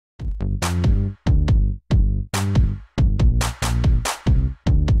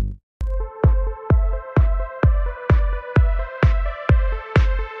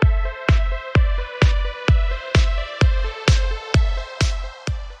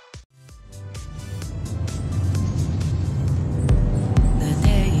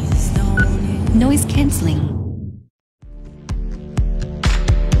Cancelling.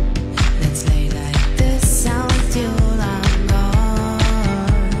 Let's lay like this out till I'm gone.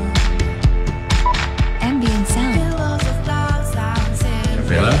 Ambient sound. Pillows of clouds dancing.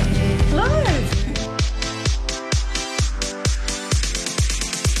 Feel it?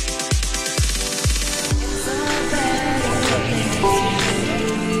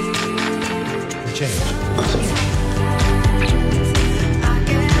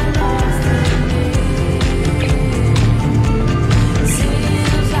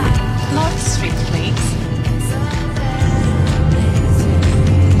 North Street, please.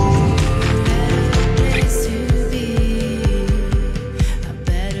 A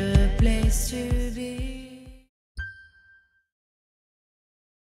better place to be.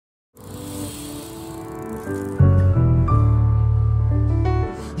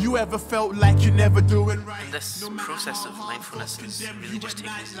 You ever felt like you're never doing right? This process of mindfulness is really just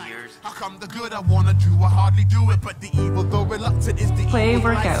taking years. How come the good I wanna do, I hardly do it, but the evil, though reluctant, is the Play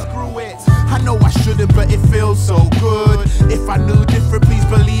evil. workout. Screw it. I know I shouldn't, but it feels so good. If I knew different, please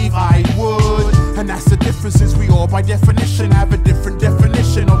believe I would. And that's the difference, is we all by definition have a different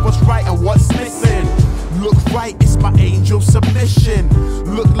definition of what's right and what's missing. Look right, it's my angel submission.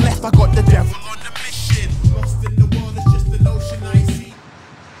 Look left, I got the devil on the mission. Lost in the world, it's just the notion I see.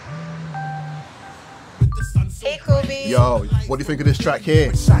 Hey, Kobe. Yo, what do you think of this track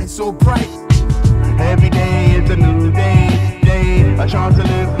here? Shines so bright. Every day is a new day, a chance to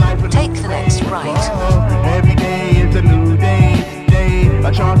live life. Take the next right. Whoa. Every day is a new day,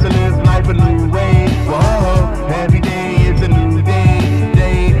 a chance to live life a new way. Whoa. Every day is a new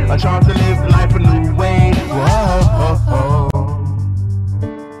day, a chance to live life a new way. Whoa.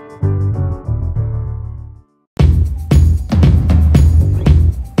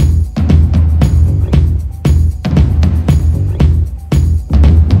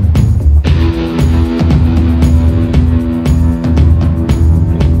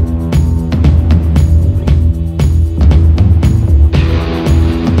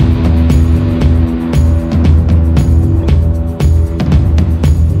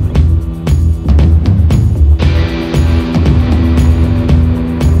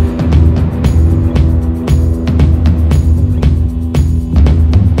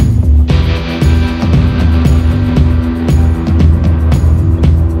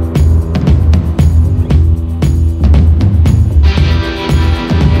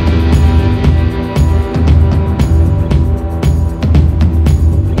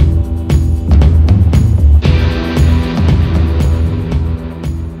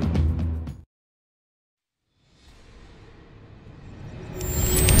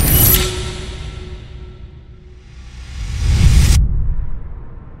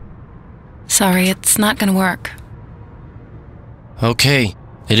 Sorry, it's not gonna work. Okay,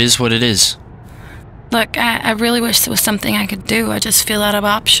 it is what it is. Look, I really wish there was something I could do. I just feel out of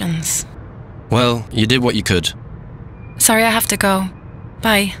options. Well, you did what you could. Sorry, I have to go.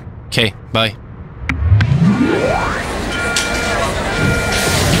 Bye. Okay, bye.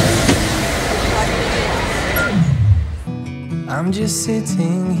 I'm just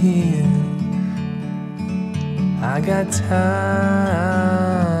sitting here. I got time.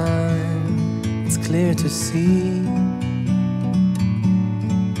 It's clear to see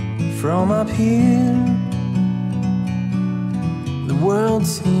from up here. The world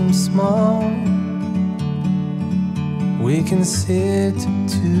seems small. We can sit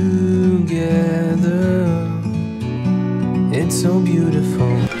together. It's so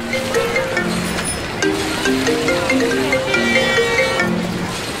beautiful.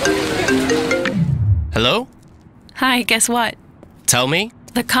 Hello? Hi, guess what? Tell me?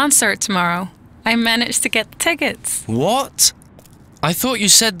 The concert tomorrow. I managed to get tickets. What? I thought you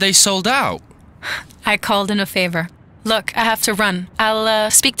said they sold out. I called in a favor. Look, I have to run. I'll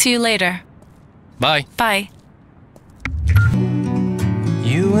speak to you later. Bye. Bye.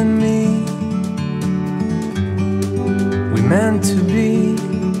 You and me, we meant to be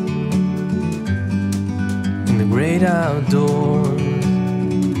in the great outdoors,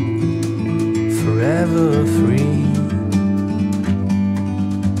 forever free.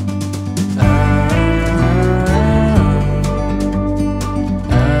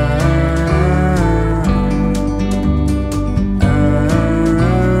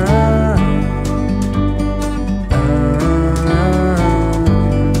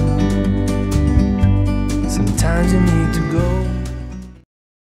 Sometimes you need to go.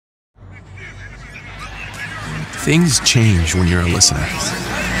 Things change when you're a listener.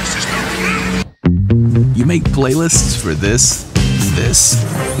 You make playlists for this,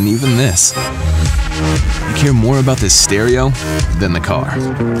 and even this. You care more about this stereo than the car.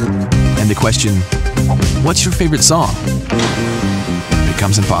 And the question, What's your favorite song? It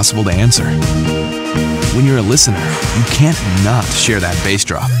becomes impossible to answer. When you're a listener, you can't not share that bass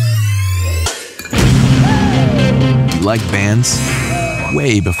drop. You like bands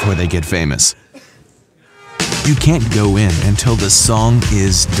way before they get famous. You can't go in until the song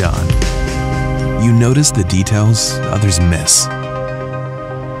is done. You notice the details others miss.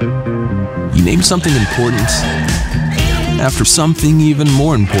 You name something important after something even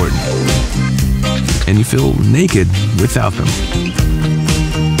more important, and you feel naked without them.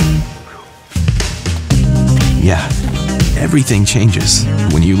 Yeah, everything changes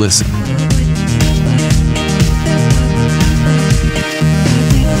when you listen.